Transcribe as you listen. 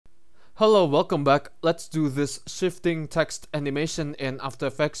Hello, welcome back. Let's do this shifting text animation in After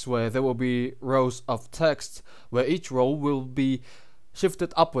Effects where there will be rows of text where each row will be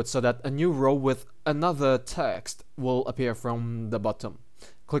shifted upwards so that a new row with another text will appear from the bottom.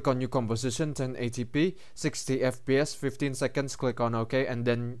 Click on New Composition, 1080p, 60 FPS, 15 seconds, click on OK, and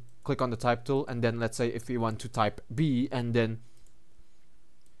then click on the Type tool, and then let's say if you want to type B, and then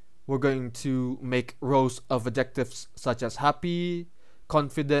we're going to make rows of adjectives such as happy,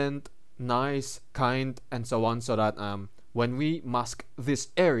 confident, nice, kind, and so on, so that when we mask this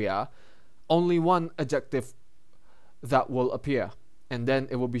area, only one adjective that will appear, and then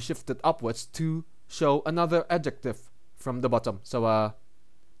it will be shifted upwards to show another adjective from the bottom. So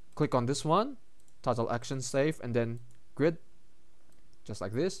click on this one, title, action, save, and then grid, just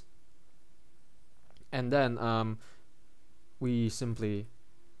like this, and then we simply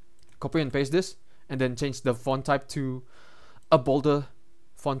copy and paste this, and then change the font type to a bolder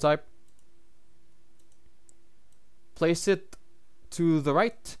font type. Place it to the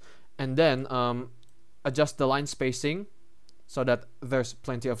right, and then adjust the line spacing so that there's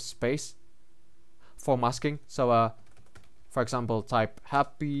plenty of space for masking. So for example, type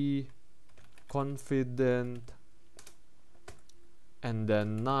happy, confident, and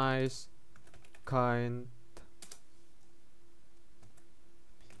then nice, kind,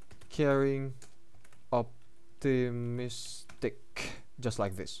 caring, optimistic, just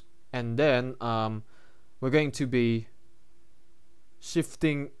like this. And then we're going to be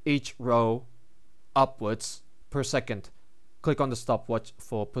shifting each row upwards per second. Click on the stopwatch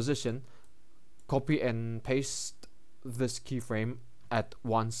for position, copy and paste this keyframe at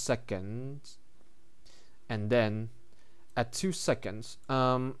 1 second, and then at 2 seconds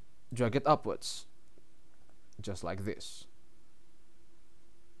drag it upwards, just like this,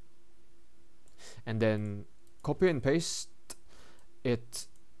 and then copy and paste it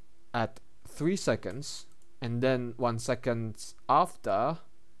at 3 seconds, and then 1 second after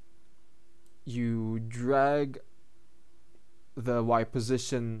you drag the Y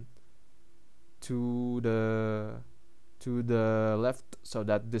position to the left so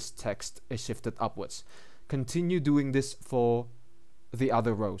that this text is shifted upwards. Continue doing this for the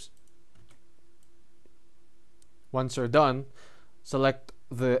other rows. Once you're done, select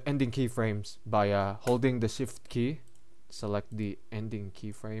the ending keyframes by holding the shift key. Select the ending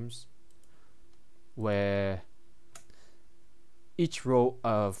keyframes where each row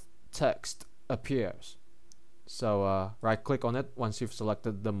of text appears. So right click on it once you've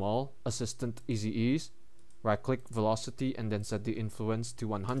selected them all, assistant easy ease, right click velocity, and then set the influence to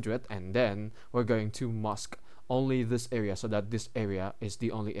 100, and then we're going to mask only this area so that this area is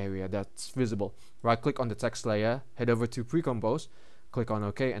the only area that's visible. Right click on the text layer, head over to pre-compose, click on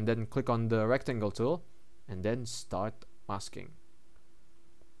OK, and then click on the rectangle tool, and then start masking.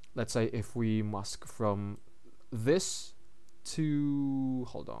 Let's say if we mask from this to,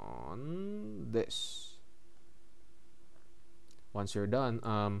 hold on, this. Once you're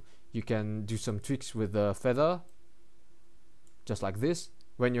done, you can do some tweaks with the feather, just like this.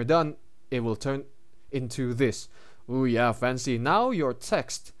 When you're done, it will turn into this. Ooh yeah, fancy. Now your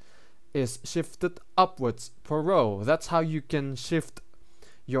text is shifted upwards per row. That's how you can shift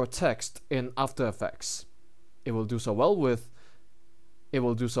your text in After Effects. It will do so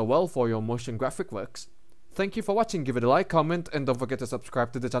well for your motion graphic works. Thank you for watching. Give it a like, comment, and don't forget to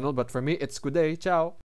subscribe to the channel. But for me, it's good day. Ciao.